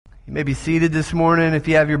You may be seated this morning. If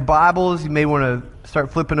you have your Bibles, you may want to start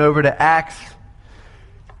flipping over to Acts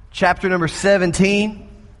chapter number 17.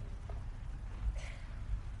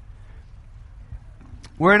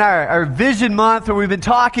 We're in our Vision Month where we've been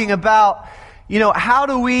talking about, how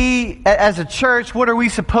do we, as a church, what are we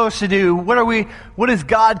supposed to do? What is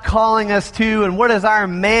God calling us to, and what is our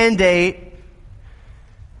mandate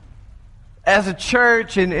as a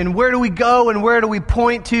church, and where do we go, and where do we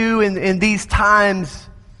point to in these times,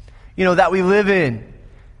 that we live in?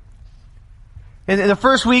 And in the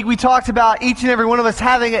first week, we talked about each and every one of us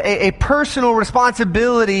having a personal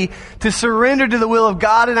responsibility to surrender to the will of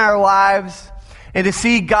God in our lives, and to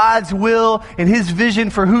see God's will and His vision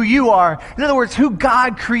for who you are. In other words, who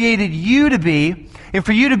God created you to be, and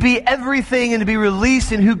for you to be everything and to be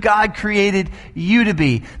released in who God created you to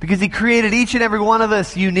be. Because He created each and every one of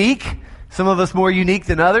us unique, some of us more unique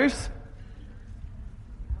than others.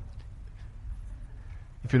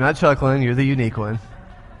 If you're not chuckling, you're the unique one.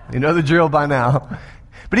 You know the drill by now.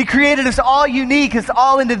 But He created us all unique, us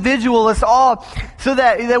all individual, us all so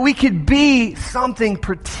that we could be something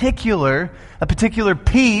particular, a particular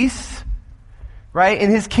piece, right, in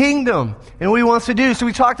His kingdom and what He wants to do. So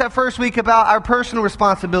we talked that first week about our personal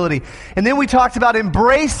responsibility. And then we talked about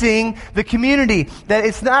embracing the community, that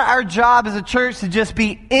it's not our job as a church to just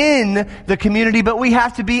be in the community, but we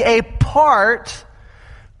have to be a part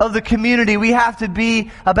of the community. We have to be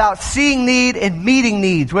about seeing need and meeting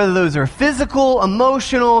needs, whether those are physical,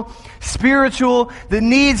 emotional, spiritual. The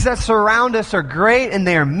needs that surround us are great, and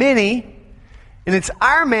they are many. And it's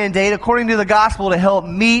our mandate, according to the gospel, to help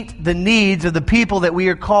meet the needs of the people that we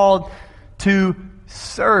are called to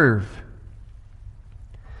serve.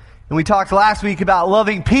 And we talked last week about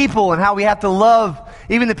loving people and how we have to love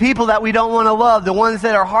even the people that we don't want to love, the ones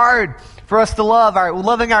that are hard for us to love,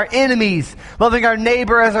 loving our enemies, loving our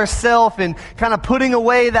neighbor as ourselves, and kind of putting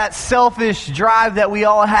away that selfish drive that we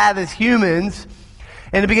all have as humans,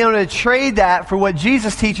 and to begin to trade that for what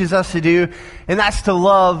Jesus teaches us to do, and that's to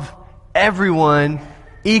love everyone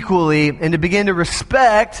equally, and to begin to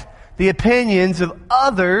respect the opinions of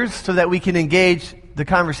others so that we can engage the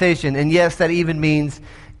conversation. And yes, that even means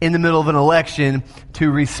in the middle of an election to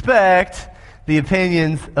respect the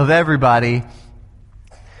opinions of everybody,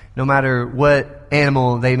 no matter what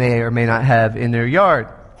animal they may or may not have in their yard.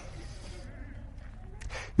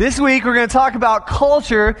 This week we're going to talk about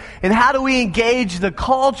culture and how do we engage the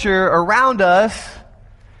culture around us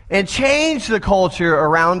and change the culture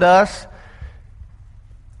around us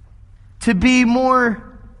to be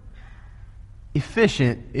more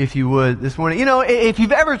efficient, if you would, this morning. If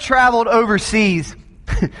you've ever traveled overseas,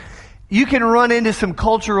 you can run into some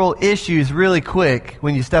cultural issues really quick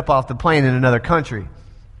when you step off the plane in another country.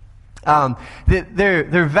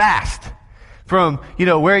 They're vast. From,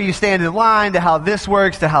 where you stand in line, to how this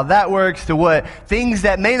works, to how that works, to what things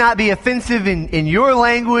that may not be offensive in your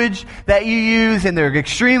language that you use, and they're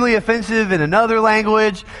extremely offensive in another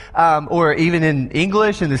language, or even in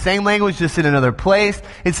English, in the same language, just in another place.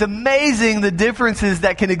 It's amazing the differences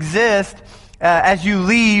that can exist as you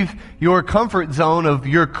leave your comfort zone of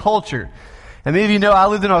your culture. And many of you know I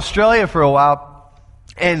lived in Australia for a while.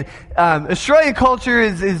 And Australian culture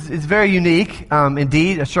is very unique.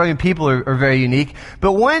 Indeed, Australian people are very unique.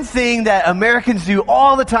 But one thing that Americans do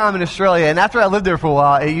all the time in Australia, and after I lived there for a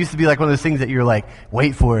while, it used to be like one of those things that you're like,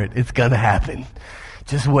 wait for it, it's gonna happen.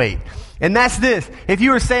 Just wait. And that's this. If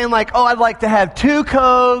you were saying like, I'd like to have 2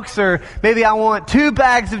 Cokes, or maybe I want 2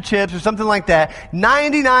 bags of chips, or something like that,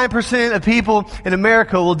 99% of people in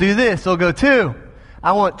America will do this. They'll go, 2.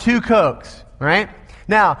 I want 2 Cokes, right?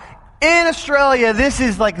 Now, in Australia, this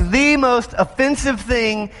is like the most offensive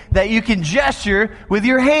thing that you can gesture with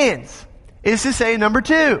your hands, is to say number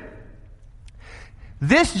 2.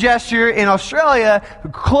 This gesture in Australia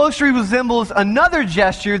closely resembles another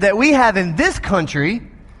gesture that we have in this country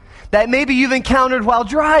that maybe you've encountered while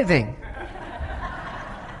driving.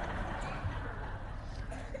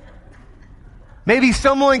 Maybe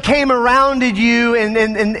someone came around you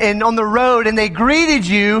and on the road, and they greeted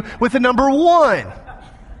you with the number 1.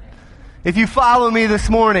 If you follow me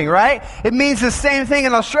this morning, right? It means the same thing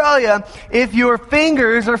in Australia if your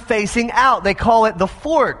fingers are facing out. They call it the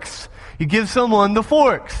forks. You give someone the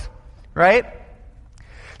forks, right?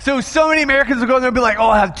 So many Americans will go in there and be like,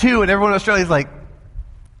 I have 2. And everyone in Australia is like,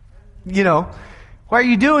 why are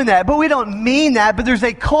you doing that? But we don't mean that, but there's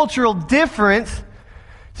a cultural difference.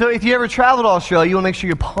 So if you ever travel to Australia, you want to make sure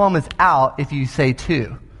your palm is out if you say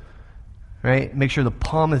 2, right? Make sure the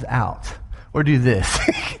palm is out. Or do this.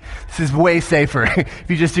 This is way safer if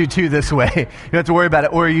you just do 2 this way. You don't have to worry about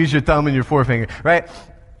it, or use your thumb and your forefinger, right?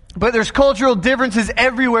 But there's cultural differences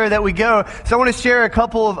everywhere that we go. So I want to share a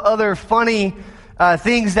couple of other funny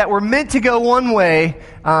things that were meant to go one way,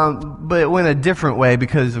 but it went a different way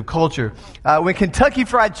because of culture. When Kentucky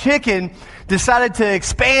Fried Chicken decided to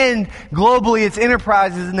expand globally its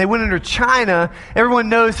enterprises and they went under China, everyone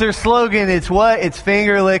knows their slogan. It's what? It's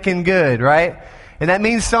finger licking good, right? And that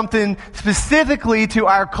means something specifically to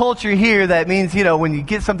our culture here. That means, when you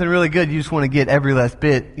get something really good, you just want to get every last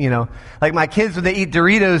bit, Like my kids, when they eat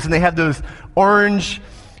Doritos and they have those orange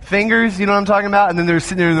fingers, you know what I'm talking about? And then they're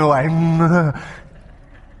sitting there and they're like,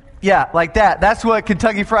 yeah, like that. That's what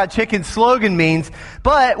Kentucky Fried Chicken's slogan means.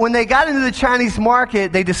 But when they got into the Chinese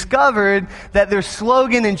market, they discovered that their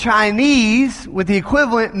slogan in Chinese, with the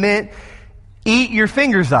equivalent, meant, eat your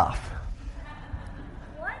fingers off.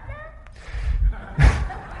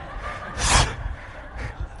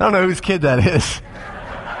 I don't know whose kid that is.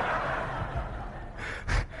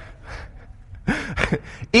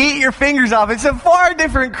 Eat your fingers off. It's a far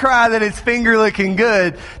different cry than it's finger licking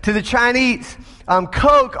good to the Chinese.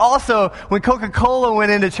 Coke also, when Coca-Cola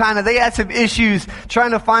went into China, they had some issues trying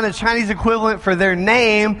to find a Chinese equivalent for their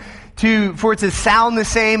name for it to sound the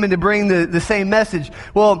same and to bring the same message.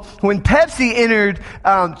 Well, when Pepsi entered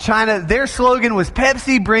China, their slogan was,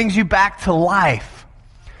 Pepsi brings you back to life.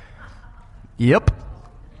 Yep.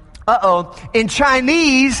 In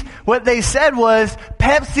Chinese, what they said was,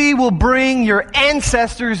 Pepsi will bring your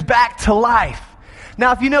ancestors back to life.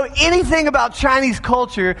 Now, if you know anything about Chinese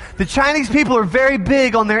culture, the Chinese people are very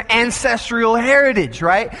big on their ancestral heritage,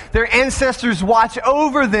 right? Their ancestors watch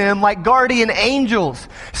over them like guardian angels.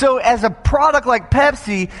 So as a product like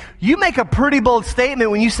Pepsi, you make a pretty bold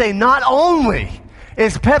statement when you say, not only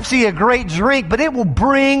is Pepsi a great drink, but it will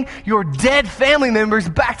bring your dead family members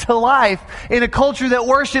back to life in a culture that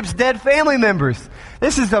worships dead family members.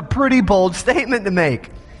 This is a pretty bold statement to make.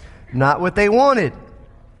 Not what they wanted.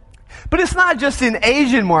 But it's not just in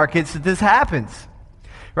Asian markets that this happens,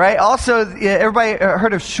 right? Also, everybody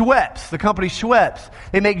heard of Schweppes, the company Schweppes.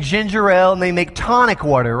 They make ginger ale and they make tonic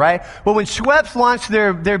water, right? Well, when Schweppes launched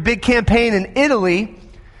their big campaign in Italy,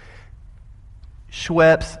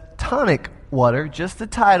 Schweppes tonic water, just the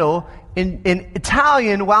title, in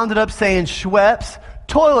Italian wound up saying Schweppes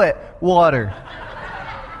toilet water.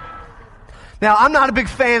 Now, I'm not a big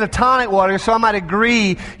fan of tonic water, so I might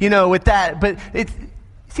agree, with that. But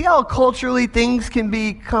see how culturally things can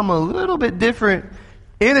become a little bit different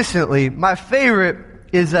innocently. My favorite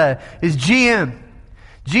is GM.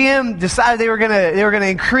 GM decided they were gonna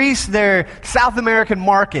increase their South American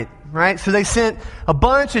market. Right? So they sent a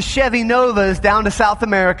bunch of Chevy Novas down to South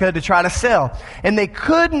America to try to sell. And they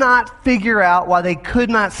could not figure out why they could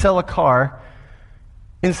not sell a car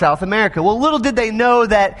in South America. Well, little did they know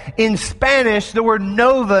that in Spanish, the word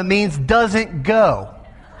Nova means doesn't go.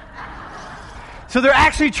 So they're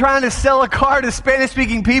actually trying to sell a car to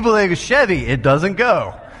Spanish-speaking people. They go, Chevy, it doesn't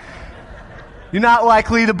go. You're not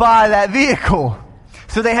likely to buy that vehicle.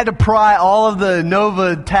 So they had to pry all of the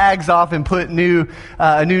Nova tags off and put a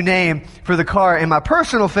new name for the car. And my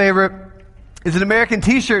personal favorite is an American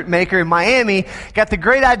t-shirt maker in Miami. Got the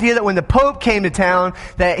great idea that when the Pope came to town,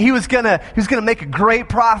 that he was gonna make a great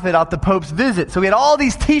profit off the Pope's visit. So he had all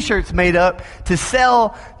these t-shirts made up to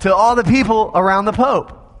sell to all the people around the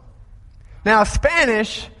Pope. Now,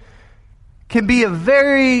 Spanish can be a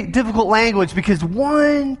very difficult language because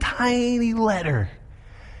one tiny letter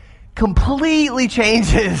completely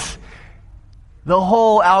changes the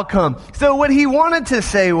whole outcome. So what he wanted to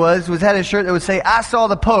say was had a shirt that would say, I saw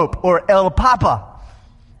the Pope, or El Papa,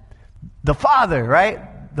 the Father,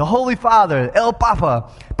 right? The Holy Father, El Papa.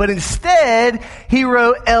 But instead, he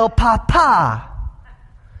wrote El Papa,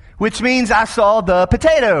 which means I saw the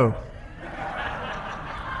potato.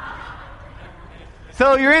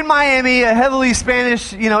 So you're in Miami, a heavily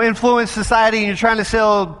Spanish, influenced society, and you're trying to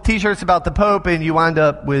sell t-shirts about the Pope, and you wind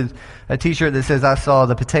up with a t-shirt that says, I saw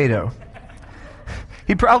the potato.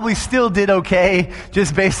 He probably still did okay,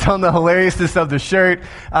 just based on the hilariousness of the shirt.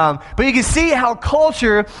 But you can see how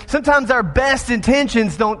culture, sometimes our best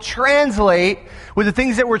intentions don't translate with the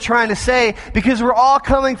things that we're trying to say, because we're all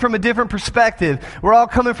coming from a different perspective. We're all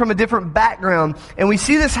coming from a different background. And we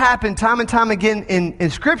see this happen time and time again in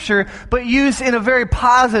Scripture, but used in a very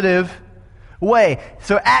positive way.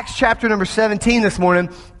 So Acts chapter number 17 this morning,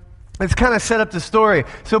 let's kind of set up the story.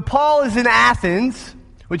 So Paul is in Athens,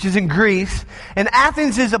 which is in Greece. And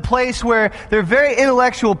Athens is a place where they're very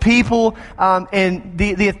intellectual people, and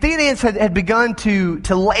the Athenians had begun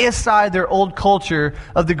to lay aside their old culture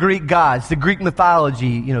of the Greek gods, the Greek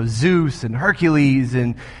mythology, Zeus and Hercules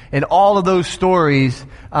and all of those stories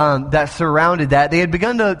that surrounded that. They had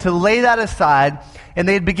begun to lay that aside, and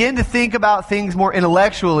they had begun to think about things more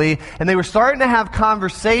intellectually, and they were starting to have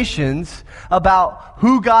conversations about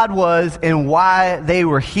who God was and why they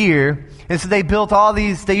were here. And so they built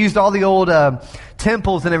they used all the old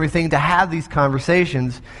temples and everything to have these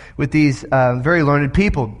conversations with these very learned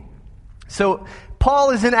people. So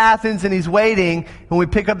Paul is in Athens and he's waiting. When we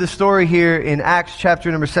pick up the story here in Acts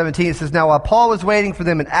chapter number 17, it says, "Now while Paul was waiting for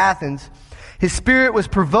them in Athens, his spirit was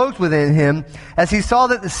provoked within him as he saw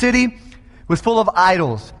that the city was full of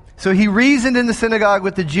idols. So he reasoned in the synagogue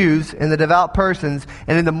with the Jews and the devout persons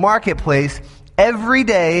and in the marketplace every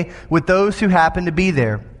day with those who happened to be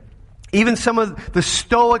there. Even some of the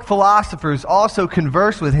Stoic philosophers also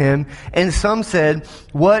conversed with him, and some said,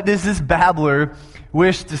 'What does this babbler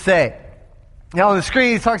wish to say?'" Now on the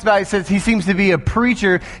screen, he says he seems to be a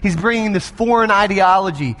preacher. He's bringing this foreign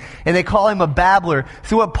ideology, and they call him a babbler.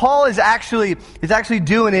 So what Paul is actually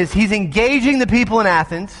doing is he's engaging the people in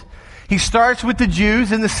Athens. He starts with the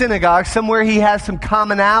Jews in the synagogue, somewhere he has some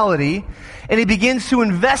commonality, and he begins to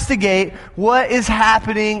investigate what is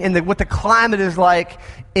happening and what the climate is like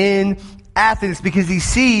in Athens, because he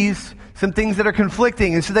sees some things that are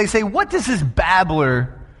conflicting. And so they say, "What does this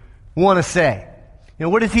babbler want to say?"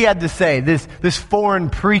 What does he have to say, this foreign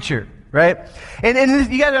preacher, right? And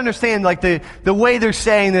you got to understand, like, the way they're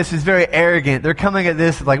saying this is very arrogant. They're coming at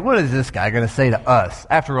this like, what is this guy going to say to us?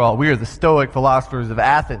 After all, we are the Stoic philosophers of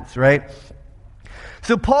Athens, right?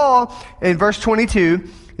 So Paul, in verse 22,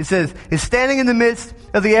 it says, is standing in the midst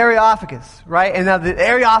of the Areopagus, right? And now the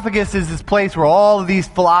Areopagus is this place where all of these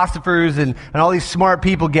philosophers and all these smart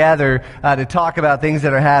people gather to talk about things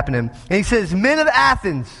that are happening. And he says, "Men of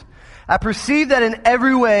Athens, I perceive that in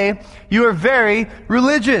every way you are very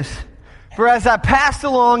religious. For as I passed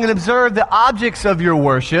along and observed the objects of your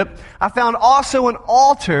worship, I found also an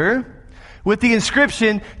altar with the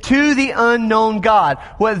inscription, 'To the unknown God.'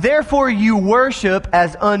 What therefore you worship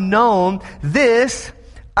as unknown, this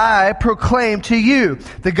I proclaim to you.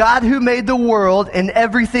 The God who made the world and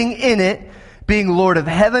everything in it, being Lord of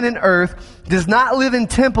heaven and earth, does not live in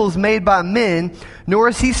temples made by men, nor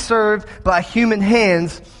is he served by human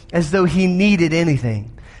hands as though he needed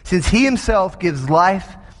anything, since he himself gives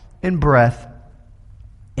life and breath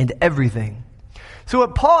and everything." So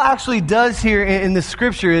what Paul actually does here in the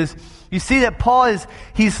scripture is, you see that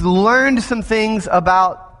he's learned some things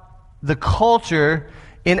about the culture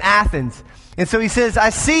in Athens. And so he says, "I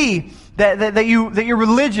see that you're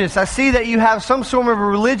religious. I see that you have some sort of a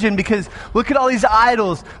religion, because look at all these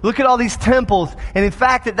idols. Look at all these temples." And in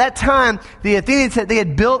fact, at that time, the Athenians they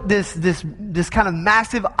had built this kind of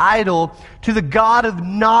massive idol to the god of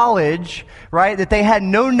knowledge, right? That they had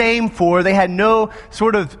no name for. They had no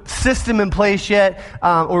sort of system in place yet,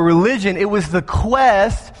 or religion. It was the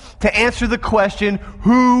quest to answer the question,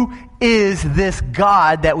 who is this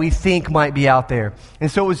God that we think might be out there?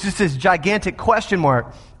 And so it was just this gigantic question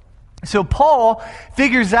mark. So Paul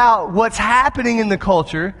figures out what's happening in the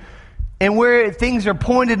culture and where things are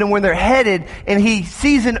pointed and where they're headed, and he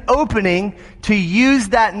sees an opening to use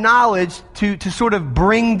that knowledge to sort of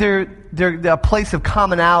bring their place of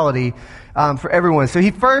commonality for everyone. So he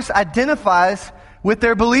first identifies with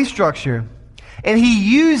their belief structure, and he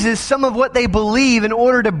uses some of what they believe in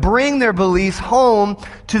order to bring their beliefs home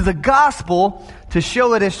to the gospel to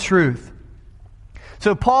show it as truth.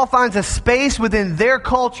 So Paul finds a space within their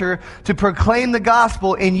culture to proclaim the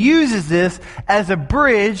gospel and uses this as a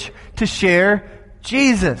bridge to share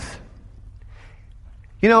Jesus.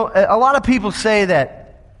 A lot of people say that,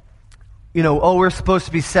 we're supposed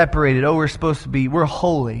to be separated. We're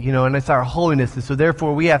holy, and it's our holiness, and so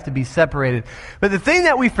therefore we have to be separated. But the thing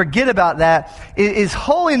that we forget about that is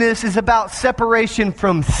holiness is about separation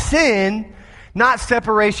from sin, not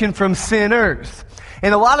separation from sinners.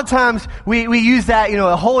 And a lot of times we use that,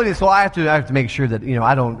 holiness. Well, I have to make sure that,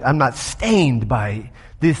 I'm not stained by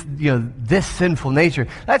this, this sinful nature.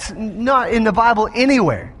 That's not in the Bible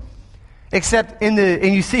anywhere. Except and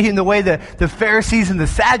you see in the way that the Pharisees and the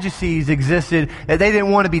Sadducees existed, that they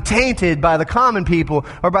didn't want to be tainted by the common people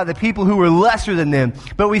or by the people who were lesser than them.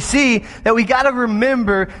 But we see that we got to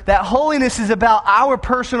remember that holiness is about our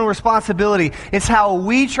personal responsibility. It's how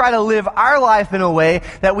we try to live our life in a way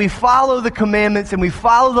that we follow the commandments and we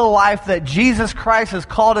follow the life that Jesus Christ has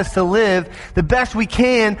called us to live the best we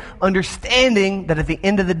can, understanding that at the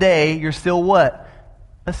end of the day, you're still what?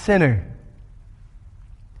 A sinner.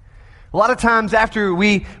 A lot of times after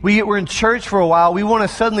we're in church for a while, we want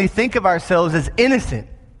to suddenly think of ourselves as innocent.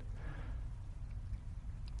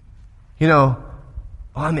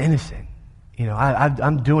 I'm innocent.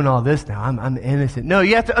 I'm doing all this now. I'm innocent. No,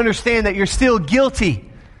 you have to understand that you're still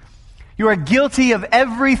guilty. You are guilty of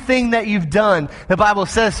everything that you've done. The Bible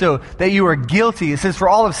says so, that you are guilty. It says, for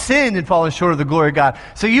all have sinned and fallen short of the glory of God.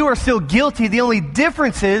 So you are still guilty. The only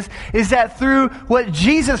difference is that through what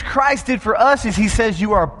Jesus Christ did for us is he says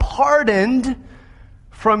you are pardoned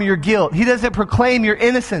from your guilt. He doesn't proclaim your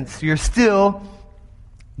innocence. You're still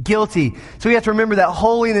guilty. So we have to remember that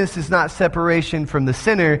holiness is not separation from the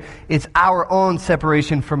sinner. It's our own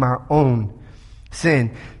separation from our own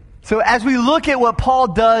sin. So as we look at what Paul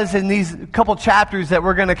does in these couple chapters that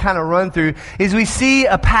we're going to kind of run through, is we see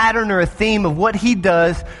a pattern or a theme of what he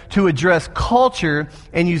does to address culture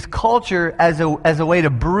and use culture as a way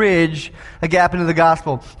to bridge a gap into the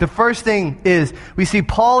gospel. The first thing is we see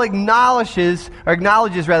Paul acknowledges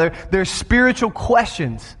their spiritual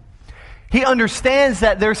questions. He understands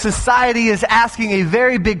that their society is asking a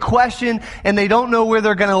very big question and they don't know where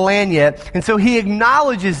they're going to land yet. And so he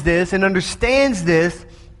acknowledges this and understands this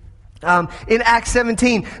in Acts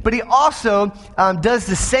 17. But he also does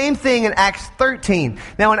the same thing in Acts 13.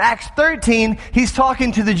 Now in Acts 13, he's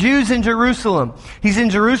talking to the Jews in Jerusalem. He's in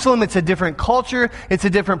Jerusalem. It's a different culture. It's a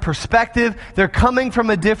different perspective. They're coming from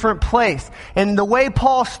a different place. And the way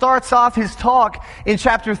Paul starts off his talk in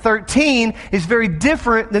chapter 13 is very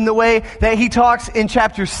different than the way that he talks in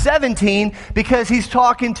chapter 17, because he's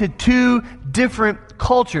talking to two different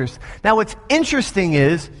cultures. Now what's interesting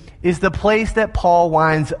is the place that Paul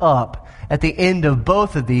winds up at the end of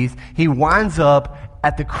both of these. He winds up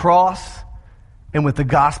at the cross and with the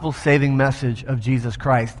gospel-saving message of Jesus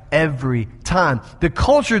Christ every time. The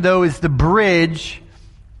culture, though, is the bridge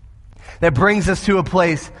that brings us to a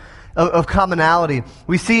place of commonality.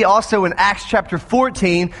 We see also in Acts chapter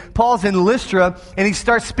 14, Paul's in Lystra, and he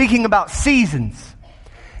starts speaking about seasons.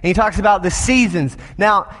 And he talks about the seasons.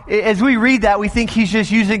 Now, as we read that, we think he's just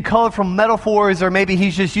using colorful metaphors, or maybe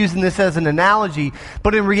he's just using this as an analogy.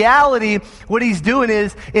 But in reality, what he's doing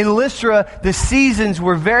is, in Lystra, the seasons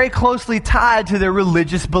were very closely tied to their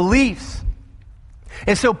religious beliefs.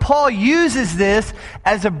 And so Paul uses this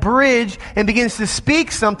as a bridge and begins to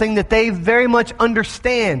speak something that they very much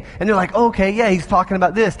understand. And they're like, okay, yeah, he's talking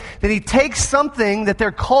about this. Then he takes something that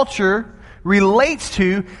their culture relates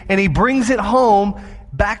to, and he brings it home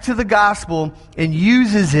back to the gospel and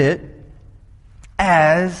uses it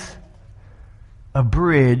as a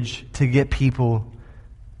bridge to get people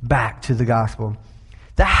back to the gospel.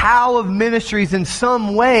 The how of ministries in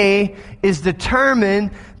some way is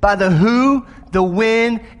determined by the who, the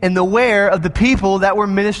when, and the where of the people that we're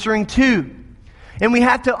ministering to. And we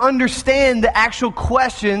have to understand the actual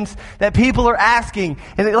questions that people are asking.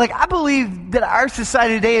 And I believe that our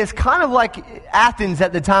society today is kind of like Athens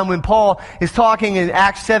at the time when Paul is talking in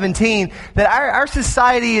Acts 17, that our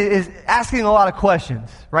society is asking a lot of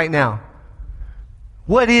questions right now.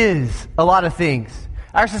 What is a lot of things?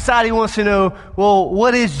 Our society wants to know, well,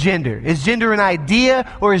 what is gender? Is gender an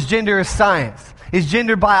idea, or is gender a science? Is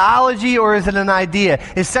gender biology, or is it an idea?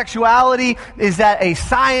 Is sexuality, is that a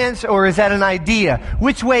science, or is that an idea?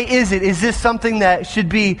 Which way is it? Is this something that should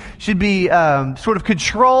be sort of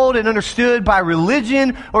controlled and understood by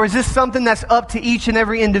religion, or is this something that's up to each and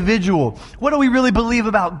every individual? What do we really believe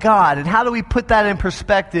about God, and how do we put that in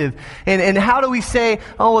perspective? And how do we say,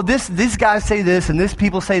 oh, well, these guys say this, and this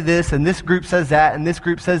people say this, and this group says that, and this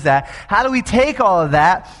group says that? How do we take all of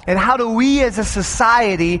that, and how do we as a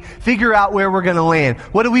society figure out where we're going to land?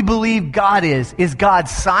 What do we believe God is? Is God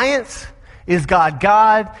science? Is God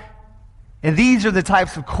God? And these are the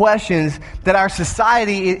types of questions that our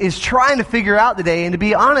society is trying to figure out today. And to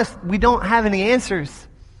be honest, we don't have any answers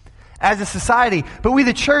as a society. But we,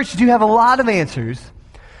 the church, do have a lot of answers.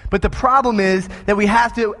 But the problem is that we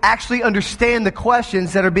have to actually understand the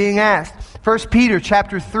questions that are being asked. 1 Peter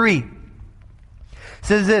chapter 3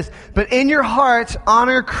 says this, "But in your hearts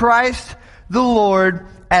honor Christ the Lord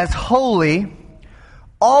as holy,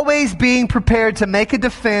 always being prepared to make a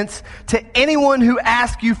defense to anyone who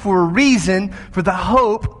asks you for a reason for the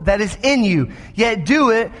hope that is in you, yet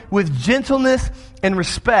do it with gentleness and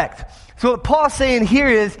respect." So what Paul's saying here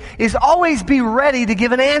is always be ready to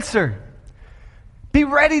give an answer. Be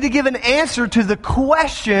ready to give an answer to the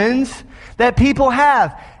questions that people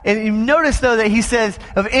have. And you notice, though, that he says,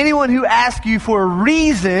 of anyone who asks you for a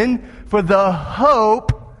reason for the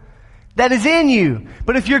hope that is in you.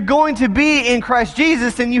 But if you're going to be in Christ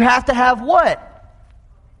Jesus, then you have to have what?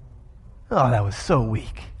 Oh, that was so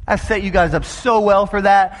weak. I set you guys up so well for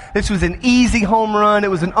that. This was an easy home run.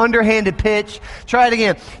 It was an underhanded pitch. Try it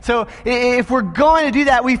again. So if we're going to do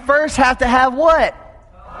that, we first have to have what?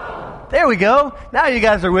 Hope. There we go. Now you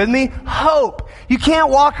guys are with me. Hope. You can't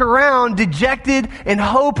walk around dejected and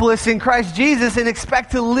hopeless in Christ Jesus and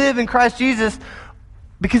expect to live in Christ Jesus,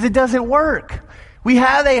 because it doesn't work. We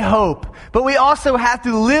have a hope, but we also have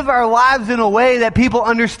to live our lives in a way that people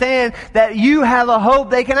understand that you have a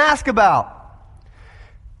hope they can ask about.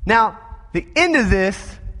 Now, the end of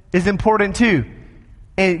this is important too,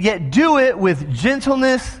 and yet do it with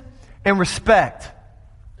gentleness and respect.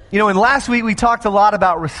 And last week we talked a lot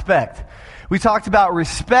about respect. We talked about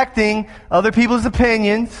respecting other people's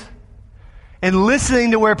opinions and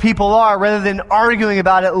listening to where people are rather than arguing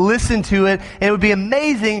about it. Listen to it. And it would be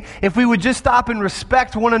amazing if we would just stop and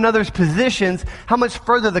respect one another's positions, how much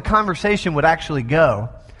further the conversation would actually go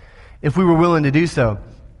if we were willing to do so.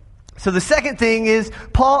 So the second thing is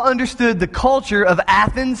Paul understood the culture of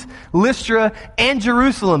Athens, Lystra, and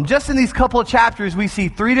Jerusalem. Just in these couple of chapters, we see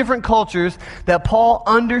 3 different cultures that Paul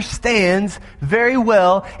understands very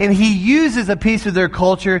well, and he uses a piece of their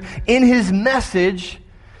culture in his message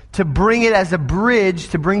to bring it as a bridge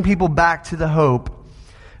to bring people back to the hope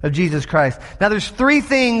of Jesus Christ. Now, there's 3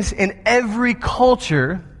 things in every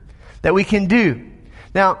culture that we can do.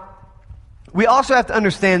 Now, we also have to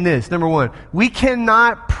understand this. Number 1, we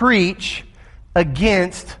cannot preach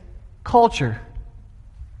against culture.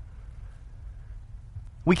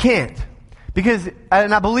 We can't. Because,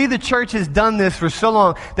 and I believe the church has done this for so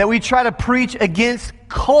long, that we try to preach against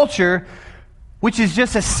culture, which is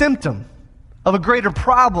just a symptom of a greater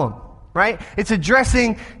problem, right? It's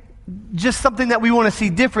addressing just something that we want to see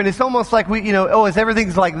different. It's almost like as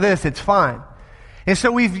everything's like this, it's fine. And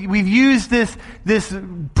so we've used this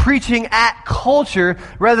preaching at culture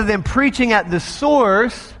rather than preaching at the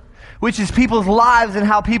source, which is people's lives and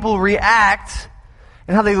how people react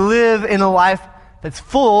and how they live in a life that's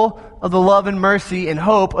full of the love and mercy and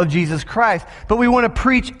hope of Jesus Christ. But we want to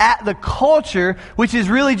preach at the culture, which is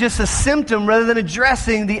really just a symptom rather than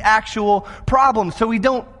addressing the actual problem. So we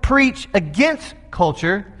don't preach against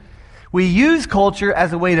culture. We use culture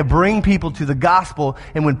as a way to bring people to the gospel.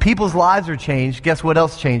 And when people's lives are changed, guess what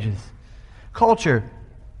else changes? Culture.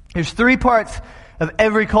 There's 3 parts of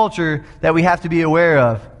every culture that we have to be aware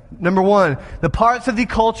of. Number 1, the parts of the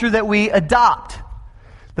culture that we adopt.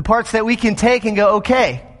 The parts that we can take and go,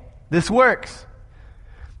 okay, this works.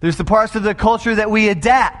 There's the parts of the culture that we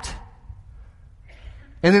adapt.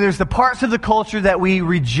 And then there's the parts of the culture that we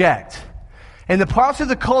reject. And the parts of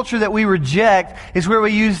the culture that we reject is where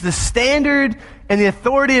we use the standard and the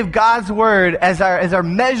authority of God's word as our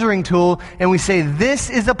measuring tool, and we say, this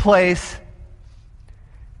is a place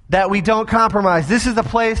that we don't compromise. This is a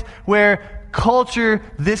place where culture,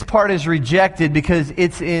 this part is rejected because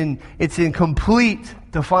it's in complete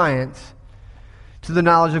defiance to the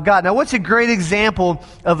knowledge of God. Now, what's a great example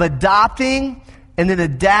of adopting and then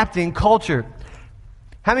adapting culture?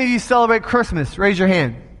 How many of you celebrate Christmas? Raise your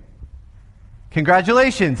hand.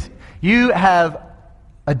 Congratulations. You have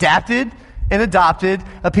adapted and adopted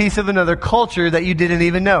a piece of another culture that you didn't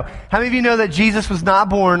even know. How many of you know that Jesus was not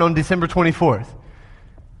born on December 24th?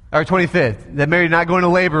 Or 25th? That Mary did not go into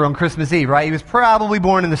labor on Christmas Eve, right? He was probably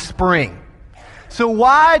born in the spring. So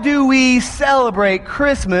why do we celebrate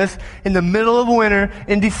Christmas in the middle of winter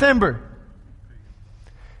in December?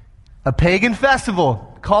 A pagan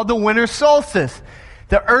festival called the winter solstice.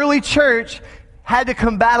 The early church had to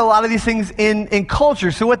combat a lot of these things in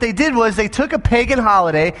culture. So what they did was they took a pagan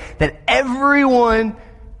holiday that everyone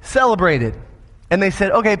celebrated. And they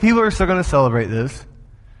said, okay, people are still going to celebrate this.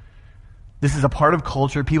 This is a part of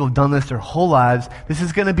culture. People have done this their whole lives. This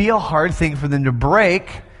is going to be a hard thing for them to break.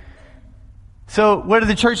 So what did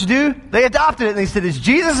the church do? They adopted it and they said, it's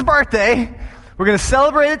Jesus' birthday. We're going to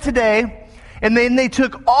celebrate it today. And then they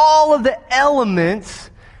took all of the elements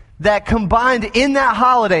that combined in that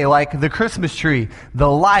holiday, like the Christmas tree, the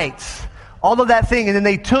lights, all of that thing, and then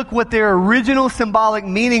they took what their original symbolic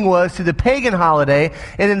meaning was to the pagan holiday,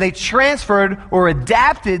 and then they transferred or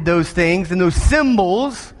adapted those things and those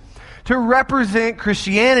symbols to represent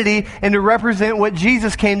Christianity and to represent what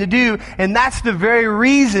Jesus came to do. And that's the very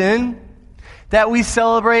reason that we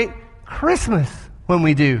celebrate Christmas when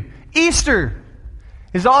we do. Easter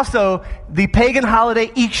is also the pagan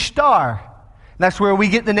holiday Ishtar. That's where we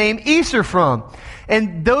get the name Easter from.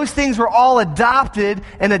 And those things were all adopted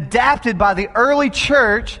and adapted by the early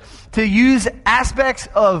church to use aspects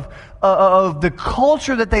of the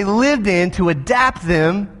culture that they lived in to adapt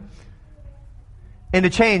them and to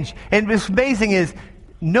change. And what's amazing is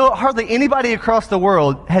hardly anybody across the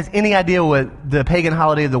world has any idea what the pagan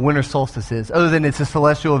holiday of the winter solstice is, other than it's a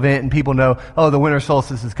celestial event and people know, oh, the winter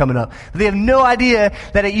solstice is coming up. But they have no idea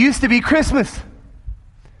that it used to be Christmas.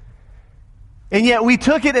 And yet we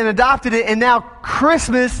took it and adopted it, and now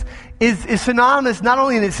Christmas is synonymous not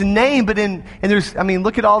only in its name, but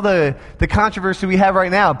look at all the controversy we have right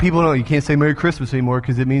now. People know you can't say Merry Christmas anymore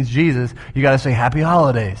because it means Jesus. You got to say Happy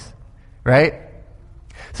Holidays, right?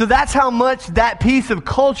 So that's how much that piece of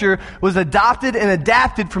culture was adopted and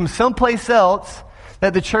adapted from someplace else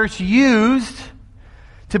that the church used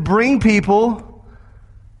to bring people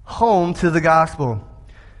home to the gospel.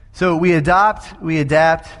 So we adopt, we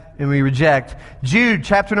adapt, and we reject. Jude,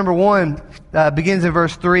 chapter number 1, begins in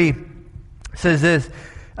verse 3. It says this,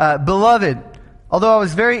 Beloved, although I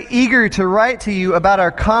was very eager to write to you about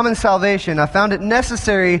our common salvation, I found it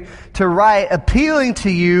necessary to write appealing to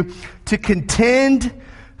you to contend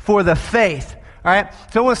for the faith. All right?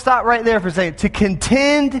 So I want to stop right there for a second. To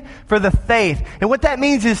contend for the faith. And what that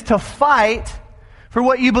means is to fight for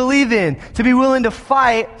what you believe in. To be willing to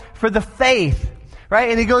fight for the faith. Right?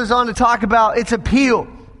 And he goes on to talk about its appeal.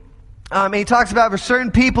 And he talks about, for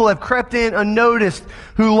certain people have crept in unnoticed,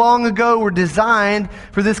 who long ago were designed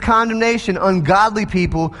for this condemnation, ungodly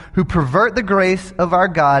people who pervert the grace of our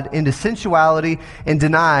God into sensuality and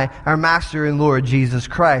deny our Master and Lord Jesus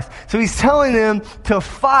Christ. So he's telling them to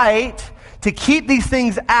fight, to keep these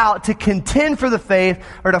things out, to contend for the faith,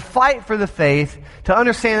 or to fight for the faith, to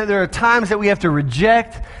understand that there are times that we have to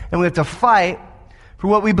reject and we have to fight for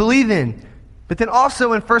what we believe in. But then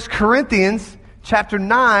also in 1 Corinthians chapter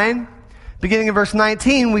 9, beginning in verse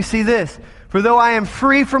 19, we see this. For though I am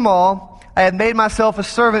free from all, I have made myself a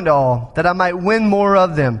servant to all, that I might win more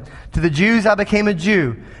of them. To the Jews I became a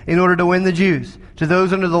Jew, in order to win the Jews. To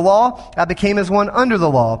those under the law, I became as one under the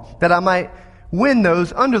law, that I might win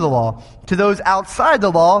those under the law. To those outside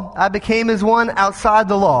the law, I became as one outside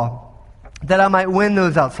the law, that I might win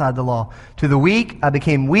those outside the law. To the weak, I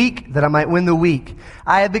became weak, that I might win the weak.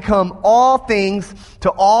 I have become all things to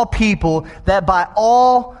all people, that by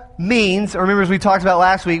all means, or remember as we talked about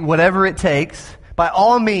last week, whatever it takes, by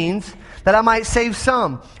all means, that I might save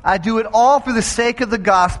some. I do it all for the sake of the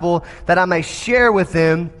gospel, that I may share with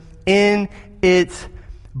them in its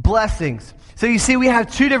blessings. So you see, we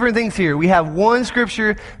have two different things here. We have one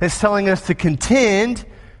scripture that's telling us to contend,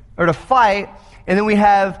 or to fight, and then we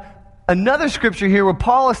have another scripture here where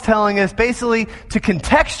Paul is telling us basically to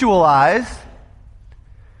contextualize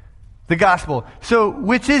the gospel. So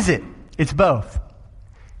which is it? It's both.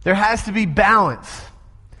 There has to be balance.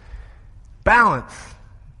 Balance.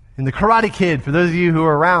 And the Karate Kid, for those of you who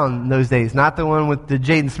were around in those days, not the one with the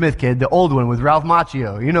Jaden Smith kid, the old one with Ralph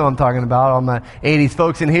Macchio. You know what I'm talking about, all my 80s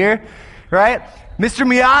folks in here, right? Mr.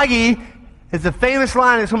 Miyagi has a famous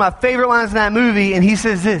line, it's one of my favorite lines in that movie, and he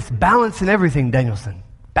says this, balance in everything, Danielson.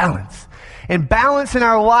 Balance. And balance in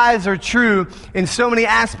our lives are true in so many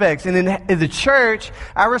aspects. And in the church,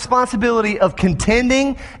 our responsibility of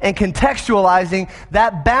contending and contextualizing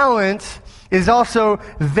that balance is also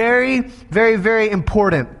very, very, very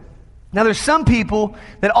important. Now, there's some people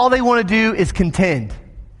that all they want to do is contend.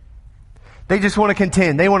 They just want to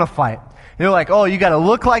contend. They want to fight. And they're like, oh, you got to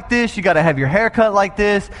look like this. You got to have your hair cut like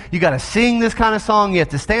this. You got to sing this kind of song. You have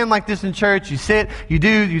to stand like this in church. You sit, you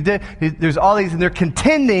do. There's all these, and they're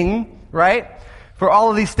contending, right, for all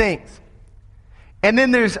of these things. And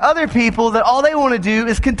then there's other people that all they want to do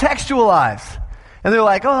is contextualize. And they're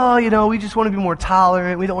like, oh, we just want to be more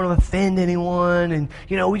tolerant. We don't want to offend anyone. And,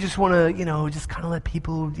 we just want to, just kind of let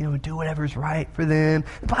people, do whatever's right for them.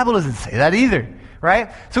 The Bible doesn't say that either,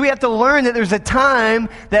 right? So we have to learn that there's a time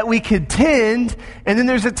that we contend, and then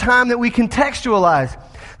there's a time that we contextualize.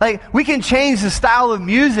 Like, we can change the style of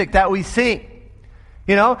music that we sing,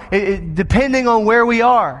 depending on where we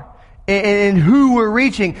are. And who we're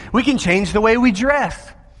reaching. We can change the way we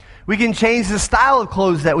dress. We can change the style of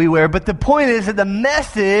clothes that we wear. But the point is that the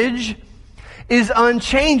message is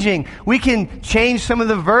unchanging. We can change some of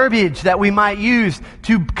the verbiage that we might use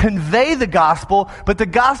to convey the gospel, but the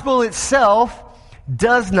gospel itself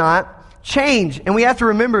does not change. And we have to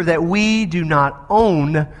remember that we do not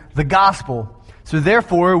own the gospel. So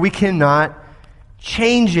therefore, we cannot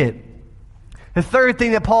change it. The third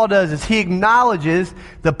thing that Paul does is he acknowledges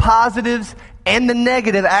the positives and the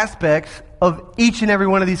negative aspects of each and every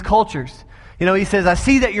one of these cultures. He says, I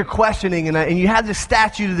see that you're questioning and you have this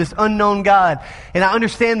statue to this unknown God, and I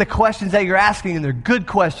understand the questions that you're asking, and they're good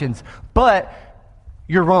questions, but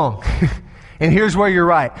you're wrong. And here's where you're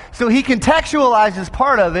right. So he contextualizes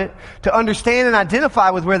part of it to understand and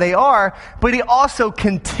identify with where they are, but he also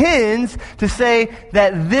contends to say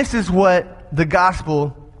that this is what the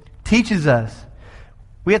gospel teaches us.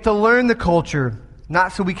 We have to learn the culture,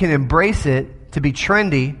 not so we can embrace it to be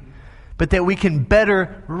trendy, but that we can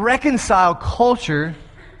better reconcile culture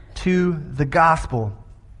to the gospel.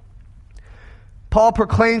 Paul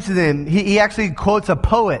proclaims to them, he actually quotes a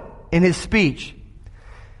poet in his speech.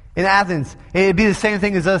 In Athens, it'd be the same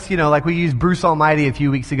thing as us, like we used Bruce Almighty a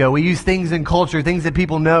few weeks ago. We use things in culture, things that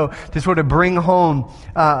people know, to sort of bring home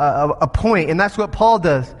a point. And that's what Paul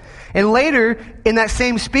does. And later, in that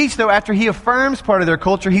same speech, though, after he affirms part of their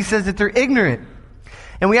culture, he says that they're ignorant.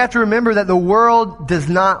 And we have to remember that the world does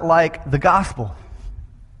not like the gospel.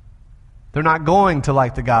 They're not going to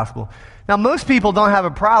like the gospel. Now, most people don't have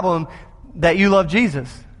a problem that you love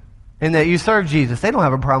Jesus and that you serve Jesus. They don't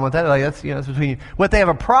have a problem with that. Like, that's between you. What they have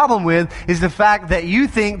a problem with is the fact that you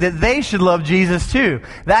think that they should love Jesus too.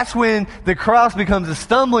 That's when the cross becomes a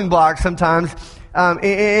stumbling block sometimes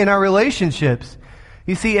in our relationships.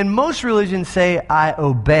 You see, in most religions say, I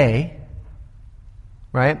obey,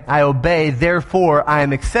 right? I obey, therefore I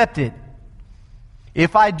am accepted.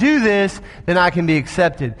 If I do this, then I can be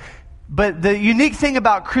accepted. But the unique thing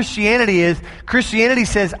about Christianity is Christianity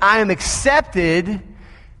says, I am accepted,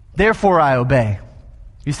 therefore I obey.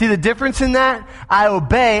 You see the difference in that? I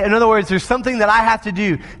obey. In other words, there's something that I have to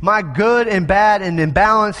do. My good and bad and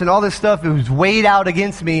imbalance and all this stuff is weighed out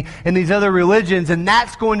against me in these other religions, and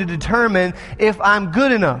that's going to determine if I'm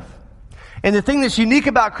good enough. And the thing that's unique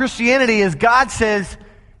about Christianity is God says,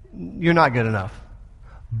 you're not good enough.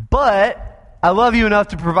 But I love you enough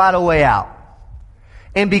to provide a way out.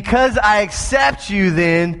 And because I accept you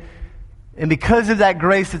then, and because of that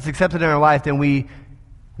grace that's accepted in our life, then we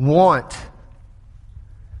want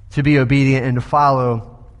to be obedient and to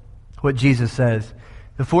follow what Jesus says.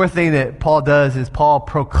 The fourth thing that Paul does is Paul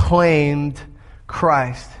proclaimed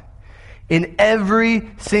Christ. In every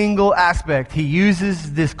single aspect, he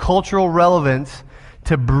uses this cultural relevance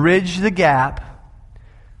to bridge the gap,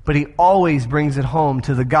 but he always brings it home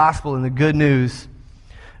to the gospel and the good news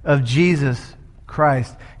of Jesus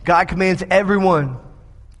Christ. God commands everyone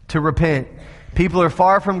to repent. People are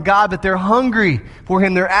far from God, but they're hungry for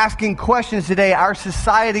Him. They're asking questions today. Our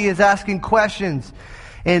society is asking questions.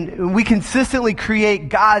 And we consistently create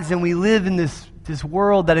gods, and we live in this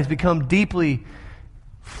world that has become deeply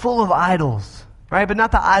full of idols, right? But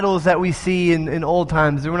not the idols that we see in old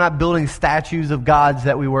times. We're not building statues of gods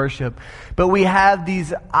that we worship. But we have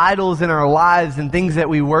these idols in our lives and things that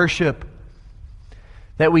we worship,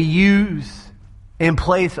 that we use in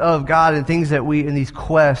place of God, and things that in these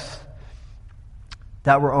quests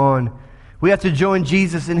that we're on. We have to join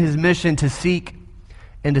Jesus in His mission to seek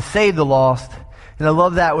and to save the lost. And I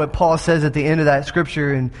love that what Paul says at the end of that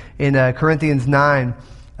scripture in Corinthians 9.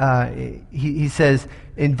 He says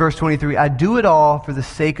in verse 23, I do it all for the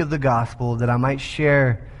sake of the gospel, that I might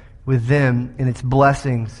share with them in its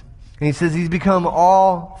blessings. And he says He's become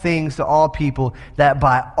all things to all people, that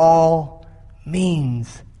by all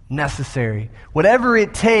means necessary, whatever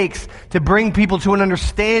it takes to bring people to an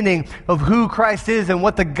understanding of who Christ is and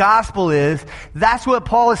what the gospel is, that's what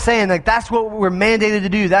Paul is saying. Like, that's what we're mandated to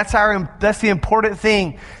do. That's the important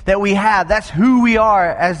thing that we have. That's who we are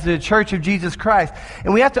as the Church of Jesus Christ.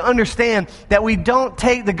 And we have to understand that we don't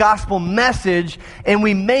take the gospel message and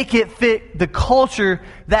we make it fit the culture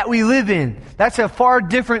that we live in. That's a far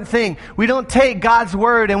different thing. We don't take God's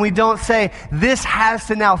word and we don't say, this has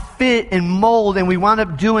to now fit and mold, and we wind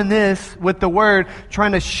up doing this with the word,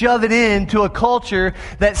 trying to shove it into a culture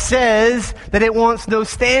that says that it wants no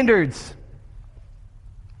standards.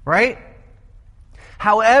 Right?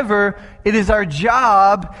 However, it is our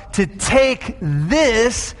job to take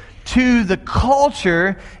this to the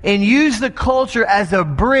culture and use the culture as a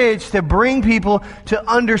bridge to bring people to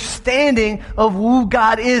understanding of who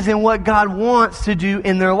God is and what God wants to do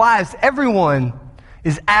in their lives. Everyone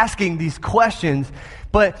is asking these questions,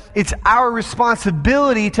 but it's our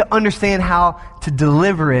responsibility to understand how to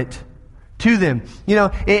deliver it to them.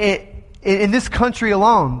 In this country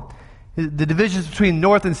alone, the divisions between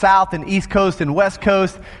North and South and East Coast and West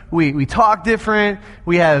Coast, we talk different.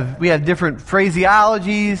 We have different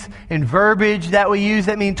phraseologies and verbiage that we use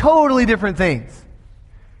that mean totally different things.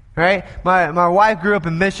 Right? My wife grew up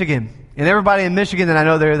in Michigan, and everybody in Michigan that I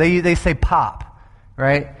know they say pop,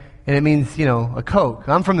 right? And it means, a Coke.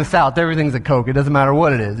 I'm from the South. Everything's a Coke. It doesn't matter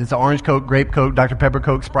what it is. It's an orange Coke, grape Coke, Dr. Pepper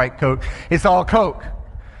Coke, Sprite Coke. It's all Coke.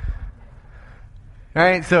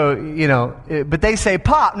 Right? So, but they say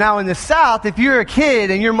pop. Now in the South, if you're a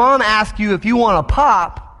kid and your mom asks you if you want a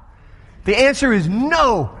pop, the answer is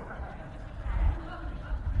no.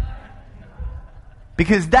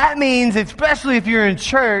 Because that means, especially if you're in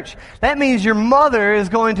church, that means your mother is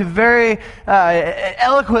going to very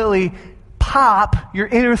eloquently pop your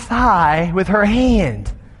inner thigh with her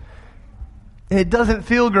hand. And it doesn't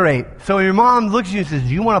feel great. So your mom looks at you and says, do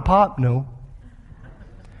you want a pop? No.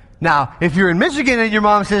 Now, if you're in Michigan and your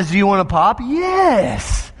mom says, do you want a pop?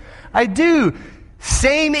 Yes, I do.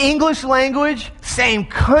 Same English language, same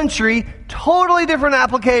country, totally different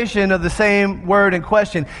application of the same word in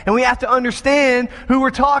question. And we have to understand who we're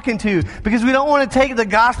talking to, because we don't want to take the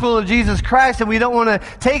gospel of Jesus Christ and we don't want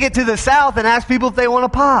to take it to the South and ask people if they want to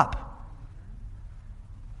pop.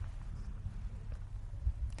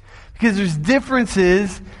 Because there's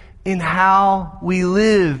differences in how we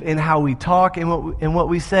live, in how we talk, and what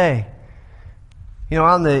we say. You know,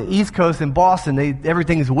 on the East Coast in Boston,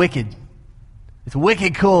 everything is wicked. It's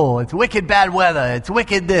wicked cool. It's wicked bad weather. It's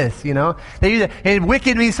wicked this, you know. They use it, and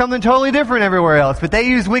wicked means something totally different everywhere else. But they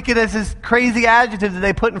use wicked as this crazy adjective that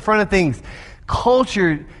they put in front of things.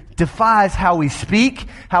 Culture defies how we speak,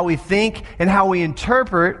 how we think, and how we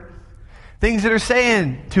interpret things that are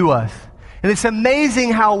saying to us. And it's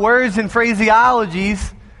amazing how words and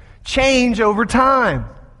phraseologies change over time.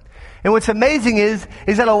 And what's amazing is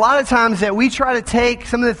that a lot of times that we try to take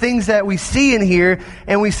some of the things that we see in here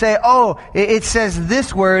and we say, oh, it says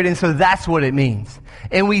this word, and so that's what it means.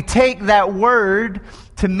 And we take that word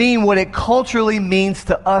to mean what it culturally means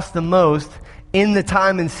to us the most in the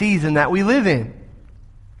time and season that we live in.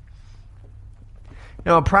 You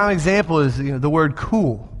know, a prime example is the word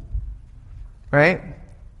cool, right?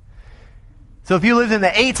 So if you lived in the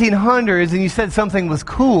 1800s and you said something was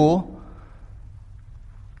cool,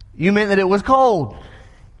 you meant that it was cold.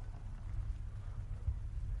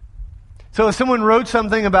 So if someone wrote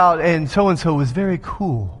something about, and so-and-so was very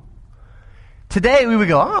cool, today we would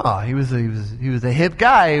go, oh, he was a hip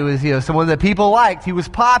guy. He was someone that people liked. He was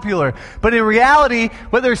popular. But in reality,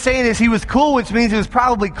 what they're saying is he was cool, which means he was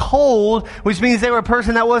probably cold, which means they were a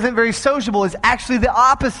person that wasn't very sociable. It's actually the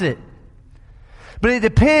opposite. But it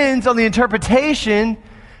depends on the interpretation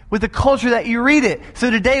with the culture that you read it.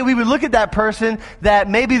 So today we would look at that person that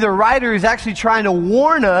maybe the writer is actually trying to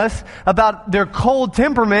warn us about their cold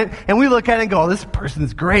temperament, and we look at it and go, oh, this person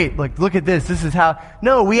is great. Like, look at this. This is how...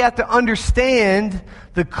 No, we have to understand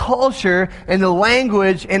the culture and the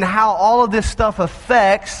language and how all of this stuff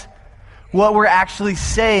affects what we're actually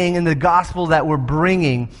saying in the gospel that we're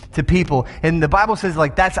bringing to people. And the Bible says,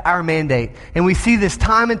 like, that's our mandate. And we see this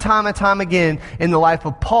time and time again in the life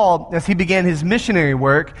of Paul as he began his missionary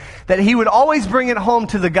work, that he would always bring it home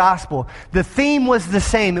to the gospel. The theme was the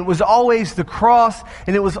same. It was always the cross,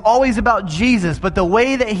 and it was always about Jesus. But the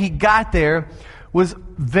way that he got there was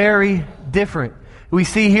very different. We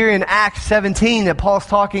see here in Acts 17 that Paul's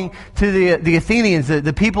talking to the Athenians,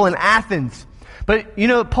 the people in Athens. But,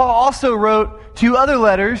 Paul also wrote 2 other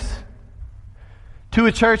letters to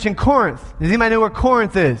a church in Corinth. Does anybody know where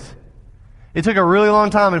Corinth is? It took a really long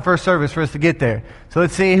time in first service for us to get there. So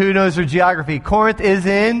let's see who knows their geography. Corinth is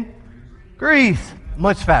in Greece.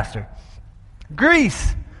 Much faster.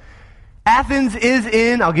 Greece. Athens is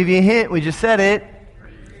in, I'll give you a hint, we just said it,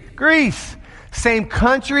 Greece. Same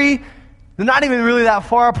country. They're not even really that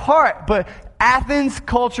far apart. But Athens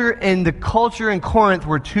culture and the culture in Corinth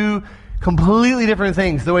were 2 completely different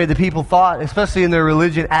things, the way the people thought, especially in their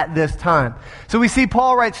religion at this time. So we see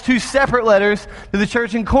Paul writes 2 separate letters to the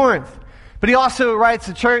church in Corinth. But he also writes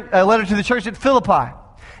a letter to the church at Philippi.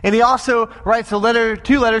 And he also writes 2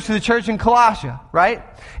 letters to the church in Colossia, right?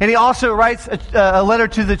 And he also writes a letter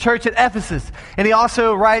to the church at Ephesus. And he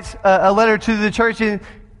also writes a letter to the church in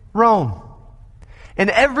Rome. And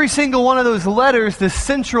every single one of those letters, the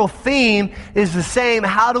central theme is the same.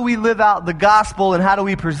 How do we live out the gospel and how do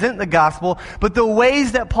we present the gospel? But the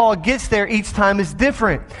ways that Paul gets there each time is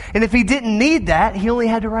different. And if he didn't need that, he only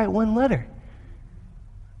had to write 1 letter.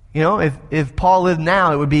 If Paul lived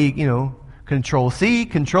now, it would be, Control C,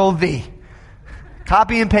 Control V.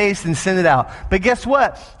 Copy and paste and send it out. But guess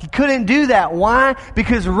what? He couldn't do that. Why?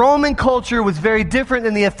 Because Roman culture was very different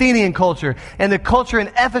than the Athenian culture. And the culture in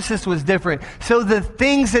Ephesus was different. So the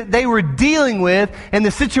things that they were dealing with and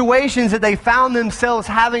the situations that they found themselves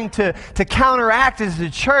having to counteract as a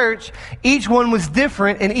church, each one was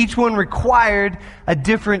different and each one required a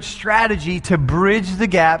different strategy to bridge the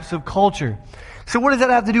gaps of culture. So what does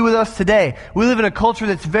that have to do with us today? We live in a culture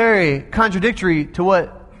that's very contradictory to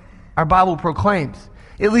what our Bible proclaims.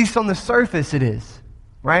 At least on the surface it is,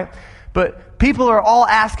 right? But people are all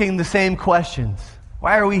asking the same questions.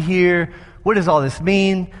 Why are we here? What does all this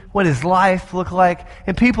mean? What does life look like?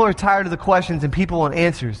 And people are tired of the questions and people want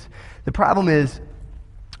answers. The problem is,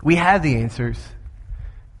 we have the answers.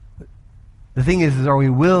 The thing is are we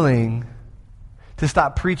willing to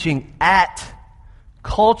stop preaching at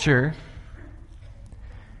culture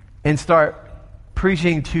and start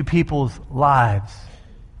preaching to people's lives?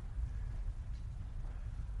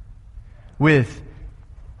 With,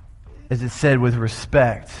 as it said, with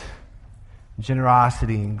respect,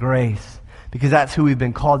 generosity, and grace. Because that's who we've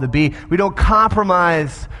been called to be. We don't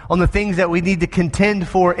compromise on the things that we need to contend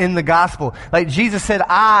for in the gospel. Like Jesus said,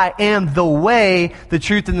 I am the way, the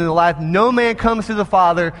truth, and the life. No man comes to the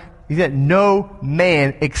Father, he said, no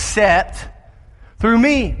man except through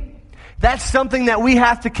me. That's something that we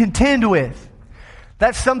have to contend with.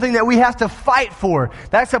 That's something that we have to fight for.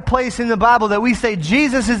 That's a place in the Bible that we say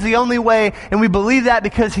Jesus is the only way, and we believe that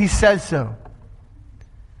because he says so.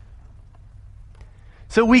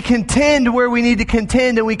 So we contend where we need to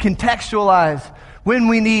contend, and we contextualize when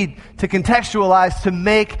we need to contextualize to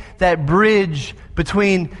make that bridge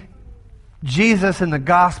between Jesus and the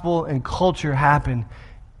gospel and culture happen.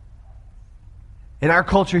 And our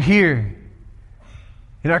culture here,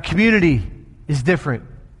 in our community, is different.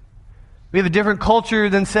 We have a different culture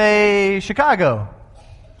than, say, Chicago.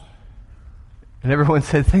 And everyone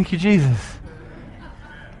said, thank you, Jesus.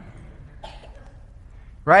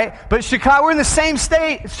 Right? But Chicago, we're in the same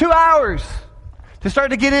state. It's 2 hours to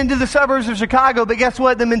start to get into the suburbs of Chicago. But guess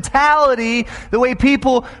what? The mentality, the way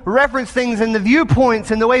people reference things and the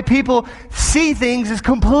viewpoints and the way people see things is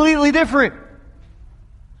completely different.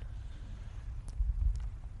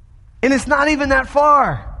 And it's not even that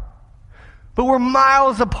far. But we're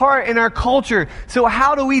miles apart in our culture. So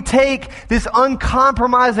how do we take this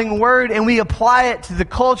uncompromising word and we apply it to the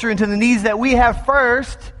culture and to the needs that we have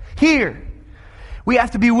first here? We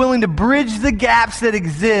have to be willing to bridge the gaps that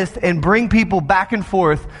exist and bring people back and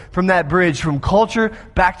forth from that bridge, from culture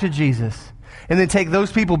back to Jesus. And then take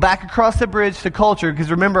those people back across the bridge to culture,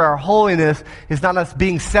 because remember, our holiness is not us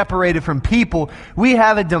being separated from people. We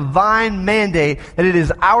have a divine mandate that it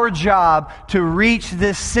is our job to reach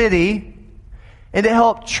this city and to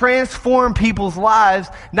help transform people's lives,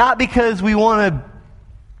 not because we want to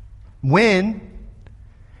win.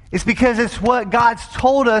 It's because it's what God's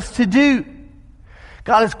told us to do.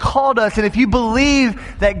 God has called us, and if you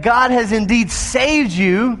believe that God has indeed saved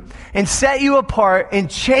you and set you apart and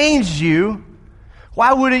changed you,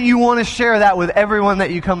 why wouldn't you want to share that with everyone that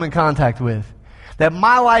you come in contact with? That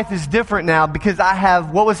my life is different now because I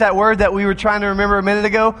have, what was that word that we were trying to remember a minute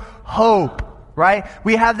ago? Hope. Right?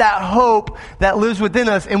 We have that hope that lives within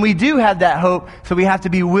us, and we do have that hope, so we have to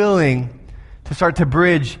be willing to start to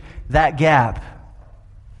bridge that gap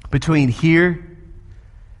between here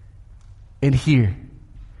and here.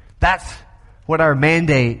 That's what our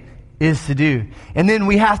mandate is to do. And then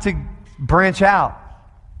we have to branch out.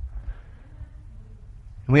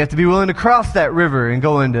 And we have to be willing to cross that river and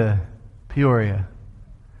go into Peoria.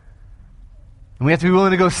 And we have to be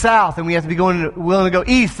willing to go south, and we have to be willing to go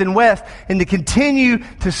east and west, and to continue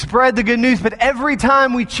to spread the good news. But every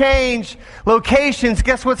time we change locations,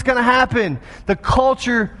 guess what's going to happen? The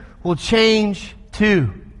culture will change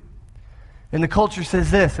too. And the culture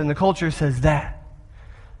says this, and the culture says that.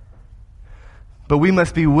 But we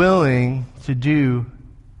must be willing to do,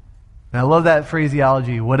 and I love that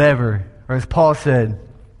phraseology, whatever. Or as Paul said,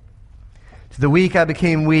 to the weak I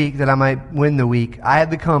became weak that I might win the weak. I have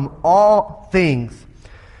become all things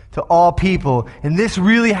to all people. And this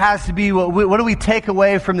really has to be what do we take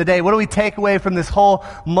away from the day? What do we take away from this whole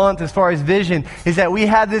month as far as vision? Is that we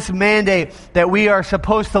have this mandate that we are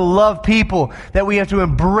supposed to love people, that we have to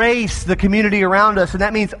embrace the community around us. And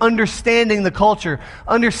that means understanding the culture,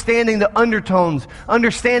 understanding the undertones,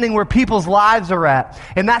 understanding where people's lives are at.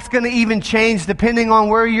 And that's going to even change depending on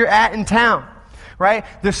where you're at in town. Right?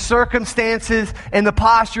 The circumstances and the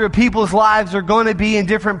posture of people's lives are going to be in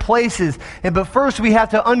different places. But first we have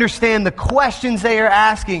to understand the questions they are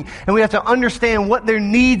asking, and we have to understand what their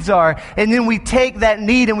needs are. And then we take that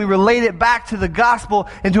need and we relate it back to the gospel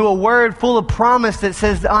and to a word full of promise that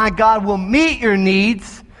says, my God will meet your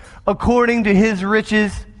needs according to his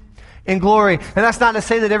riches and glory. And that's not to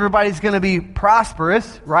say that everybody's going to be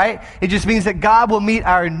prosperous, right? It just means that God will meet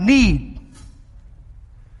our need.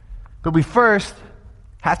 But we first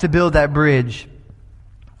have to build that bridge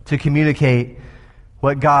to communicate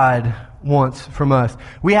what God wants from us.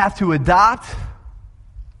 We have to adopt,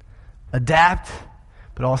 adapt,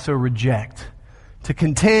 but also reject. To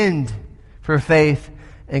contend for faith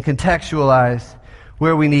and contextualize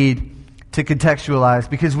where we need to contextualize.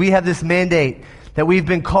 Because we have this mandate that we've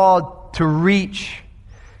been called to reach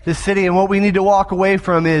this city. And what we need to walk away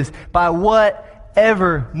from is by whatever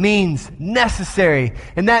means necessary.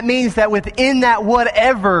 And that means that within that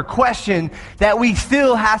whatever question, that we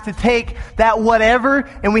still have to take that whatever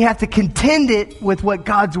and we have to contend it with what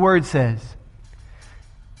God's Word says.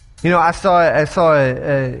 You know, I saw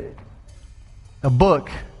a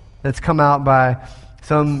book that's come out by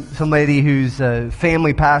some lady who's a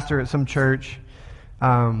family pastor at some church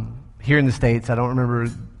here in the States. I don't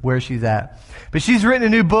remember where she's at. But she's written a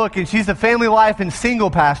new book, and she's a family life and single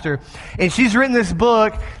pastor. And she's written this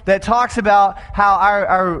book that talks about how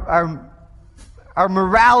our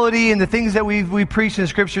morality and the things that we preach in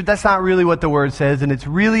Scripture, that's not really what the Word says. And it's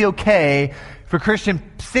really okay for Christian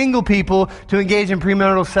single people to engage in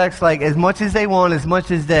premarital sex like as much as they want, as much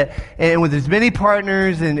as that, and with as many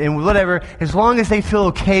partners and whatever, as long as they feel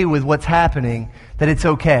okay with what's happening, that it's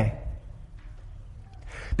okay.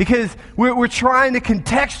 Because we're trying to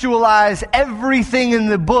contextualize everything in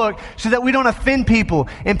the book so that we don't offend people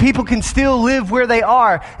and people can still live where they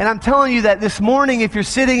are. And I'm telling you that this morning, if you're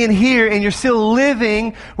sitting in here and you're still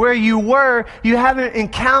living where you were, you haven't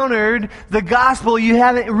encountered the gospel. You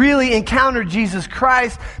haven't really encountered Jesus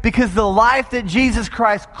Christ, because the life that Jesus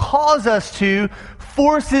Christ calls us to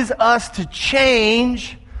forces us to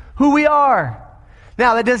change who we are.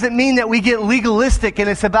 Now, that doesn't mean that we get legalistic and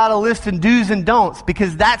it's about a list of do's and don'ts,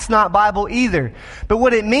 because that's not Bible either. But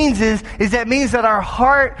what it means is that means that our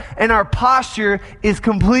heart and our posture is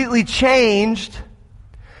completely changed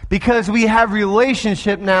because we have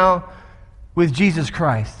relationship now with Jesus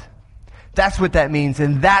Christ. That's what that means,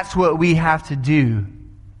 and that's what we have to do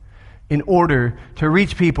in order to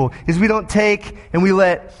reach people, is we don't take and we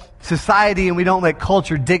let society and we don't let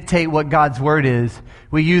culture dictate what God's word is.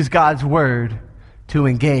 We use God's word to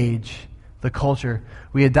engage the culture.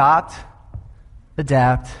 We adopt,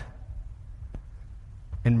 adapt,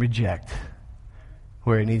 and reject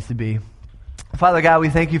where it needs to be. Father God, we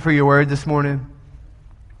thank you for your word this morning.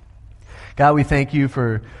 God, we thank you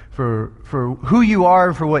for who you are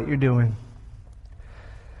and for what you're doing.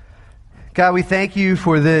 God, we thank you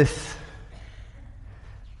for this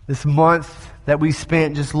month that we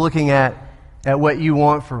spent just looking at what you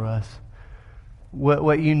want for us,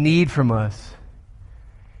 what you need from us,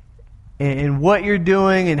 and what you're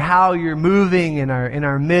doing and how you're moving in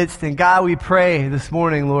our midst. And God, we pray this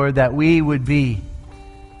morning, Lord, that we would be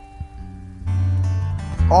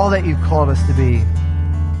all that you've called us to be.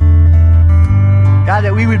 God,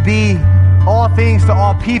 that we would be all things to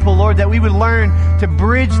all people, Lord, that we would learn to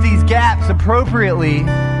bridge these gaps appropriately,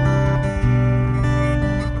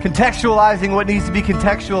 contextualizing what needs to be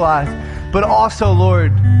contextualized, but also,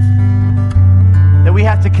 Lord, that we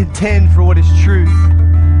have to contend for what is truth.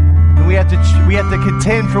 And we have to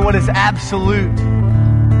contend for what is absolute.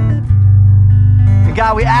 And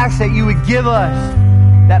God, we ask that you would give us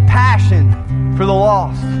that passion for the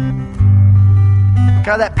lost.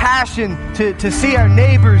 God, that passion to see our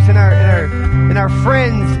neighbors and our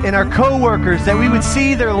friends and our co-workers, that we would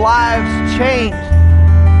see their lives change.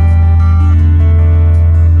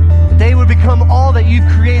 That they would become all that you've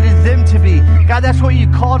created them to be. God, that's what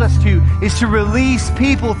you called us to, is to release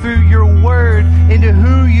people through your word into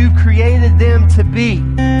who you've created them to be.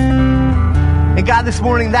 And God, this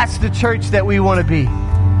morning, that's the church that we want to be.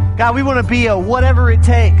 God, we want to be a whatever it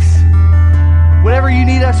takes. Whatever you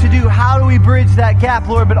need us to do, how do we bridge that gap,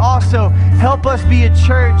 Lord? But also, help us be a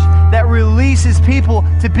church that releases people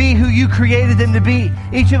to be who you created them to be.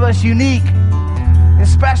 Each of us unique and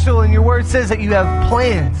special, and your word says that you have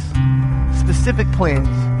plans, specific plans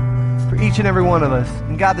for each and every one of us.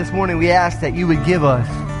 And God, this morning we ask that you would give us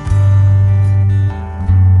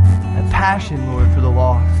a passion, Lord, for the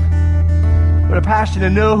lost. But a passion to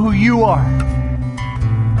know who you are.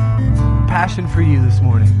 A passion for you this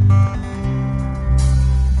morning.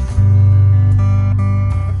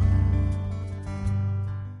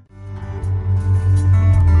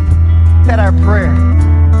 At our prayer,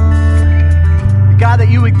 God, that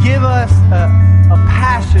you would give us a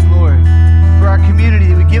passion, Lord, for our community,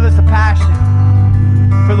 that would give us a passion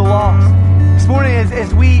for the lost. This morning,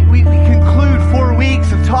 as we conclude 4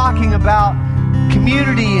 weeks of talking about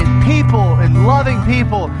community and people and loving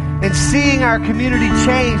people and seeing our community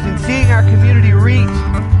change and seeing our community reach,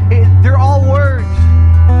 they're all words.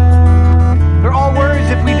 They're all words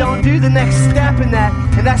if we don't do the next step in that,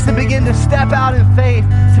 and that's to begin to step out in faith,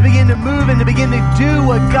 to begin to move and to begin to do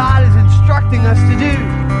what God is instructing us to do.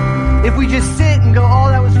 If we just sit and go, oh,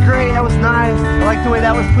 that was great, that was nice, I like the way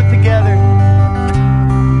that was put together,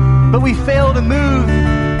 but we fail to move,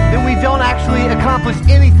 then we don't actually accomplish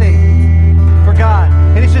anything for God.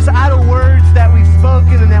 And it's just idle words that we've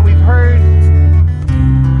spoken and that we've heard.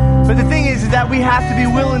 But the thing is that we have to be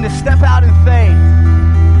willing to step out in faith.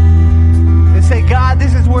 Say, God,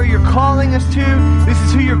 this is where you're calling us to. This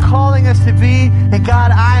is who you're calling us to be. And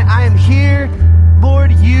God, I am here.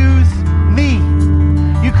 Lord, use me.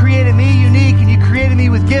 You created me unique and you created me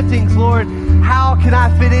with giftings, Lord. How can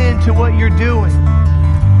I fit into what you're doing?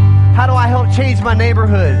 How do I help change my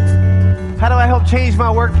neighborhood? How do I help change my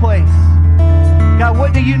workplace? God,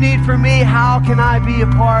 what do you need from me? How can I be a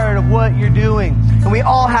part of what you're doing? And we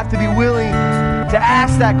all have to be willing to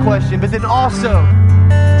ask that question, but then also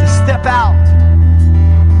to step out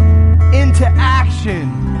into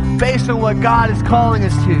action based on what God is calling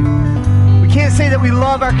us to. We can't say that we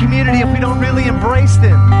love our community if we don't really embrace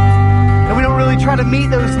them and we don't really try to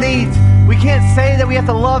meet those needs. We can't say that we have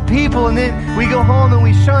to love people and then we go home and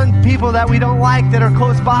we shun people that we don't like that are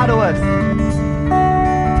close by to us.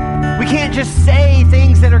 We can't just say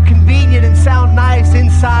things that are convenient and sound nice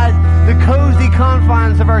inside the cozy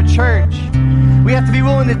confines of our church. We have to be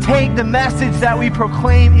willing to take the message that we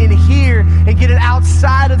proclaim in here and get it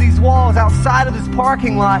outside of these walls, outside of this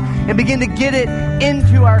parking lot, and begin to get it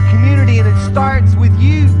into our community. And it starts with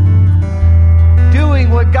you doing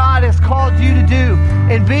what God has called you to do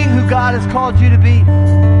and being who God has called you to be.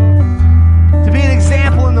 To be an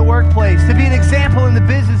example in the workplace, to be an example in the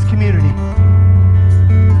business community.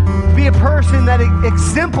 To be a person that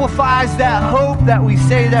exemplifies that hope that we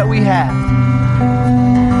say that we have.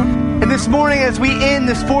 And this morning, as we end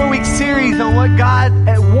this 4-week series on what God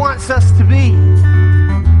wants us to be,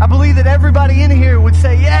 I believe that everybody in here would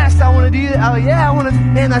say, yes, I want to do that. Oh, yeah, I want to.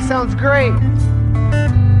 Man, that sounds great.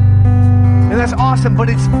 And that's awesome, but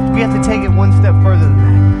we have to take it one step further than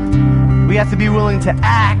that. We have to be willing to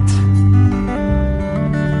act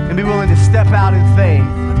and be willing to step out in faith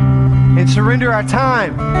and surrender our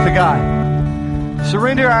time to God.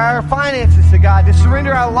 Surrender our finances to God, to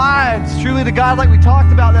surrender our lives truly to God, like we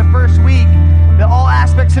talked about that first week, that all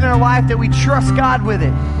aspects in our life, that we trust God with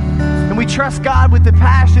it. And we trust God with the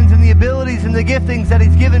passions and the abilities and the giftings that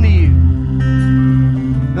He's given to you.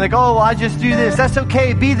 You're like, oh, well, I just do this. That's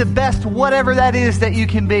okay. Be the best, whatever that is that you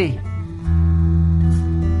can be.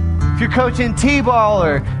 If you're coaching T-ball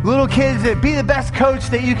or little kids, be the best coach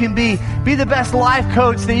that you can be. Be the best life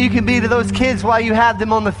coach that you can be to those kids while you have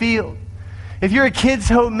them on the field. If you're a Kids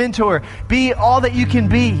Hope mentor, be all that you can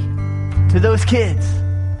be to those kids.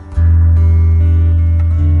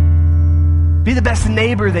 Be the best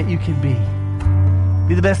neighbor that you can be.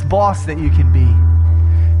 Be the best boss that you can be.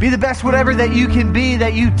 Be the best whatever that you can be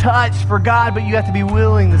that you touch for God, but you have to be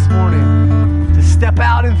willing this morning to step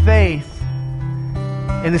out in faith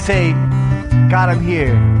and to say, God, I'm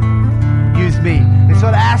here. Use me. And so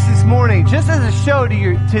to ask this morning, just as a show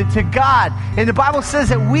to God, and the Bible says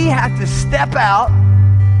that we have to step out,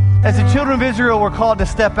 as the children of Israel were called to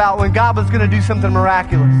step out when God was going to do something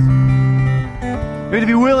miraculous. We have to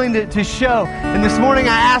be willing to show. And this morning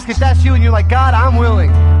I ask, if that's you and you're like, God, I'm willing.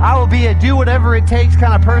 I will be a do whatever it takes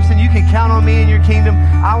kind of person. You can count on me in your kingdom.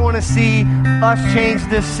 I want to see us change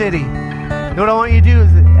this city. And what I want you to do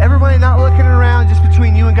is, everybody not looking around, just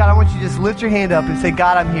between you and God, I want you to just lift your hand up and say,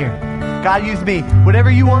 God, I'm here. God, use me.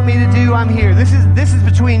 Whatever you want me to do, I'm here. This is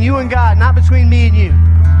between you and God, not between me and you.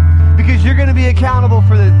 Because you're going to be accountable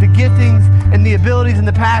for the giftings and the abilities and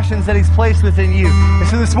the passions that He's placed within you. And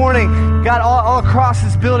so this morning, God, all across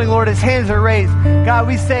this building, Lord, His hands are raised. God,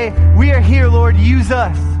 we say, we are here, Lord, use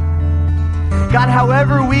us. God,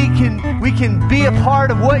 however we can be a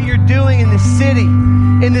part of what you're doing in this city,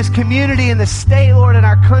 in this community, in the state, Lord, in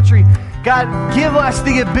our country. God, give us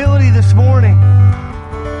the ability this morning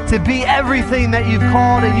to be everything that you've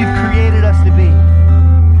called and you've created us to be.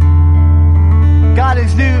 God,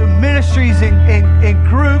 as new ministries and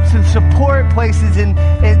groups and support places and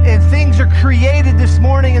things are created this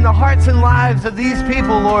morning in the hearts and lives of these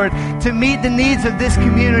people, Lord, to meet the needs of this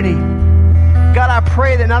community. God, I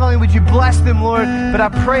pray that not only would you bless them, Lord, but I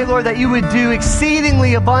pray, Lord, that you would do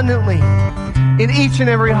exceedingly abundantly in each and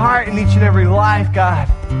every heart, in each and every life, God,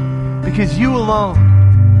 because you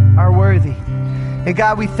alone are worthy. And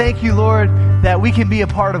God, we thank you, Lord, that we can be a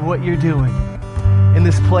part of what you're doing in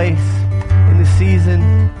this place, in this season,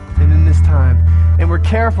 and in this time. And we're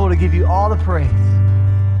careful to give you all the praise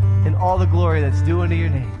and all the glory that's due unto your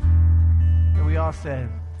name. And we all said,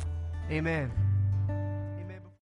 amen.